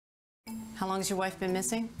How long has your wife been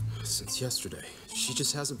missing? Since yesterday. She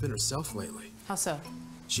just hasn't been herself lately. How so?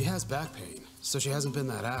 She has back pain, so she hasn't been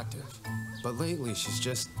that active. But lately, she's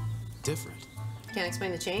just different. Can't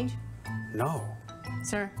explain the change? No.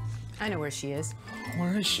 Sir, I know where she is.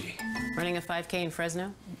 Where is she? Running a 5K in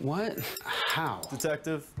Fresno. What? How?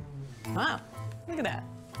 Detective. Wow, look at that.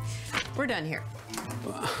 We're done here.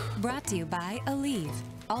 Brought to you by Aleve.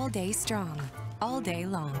 All day strong, all day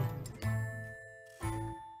long.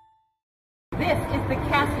 This is the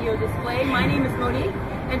Casio display. My name is Monique,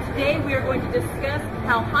 and today we are going to discuss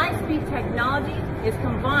how high-speed technology is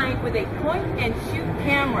combined with a point-and-shoot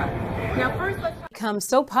camera. Now first, let's Become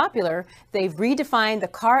so popular, they've redefined the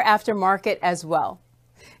car aftermarket as well.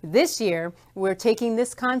 This year, we're taking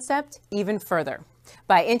this concept even further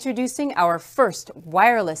by introducing our first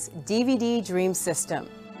wireless DVD dream system.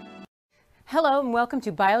 Hello and welcome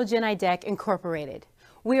to Biogen IDEC Incorporated.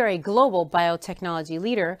 We are a global biotechnology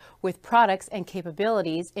leader with products and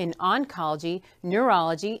capabilities in oncology,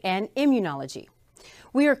 neurology, and immunology.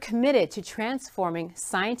 We are committed to transforming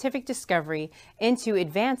scientific discovery into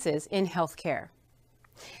advances in healthcare.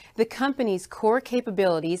 The company's core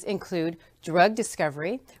capabilities include drug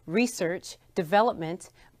discovery, research,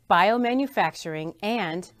 development, biomanufacturing,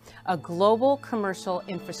 and a global commercial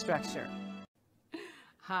infrastructure.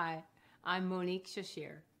 Hi, I'm Monique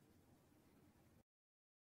Chachere.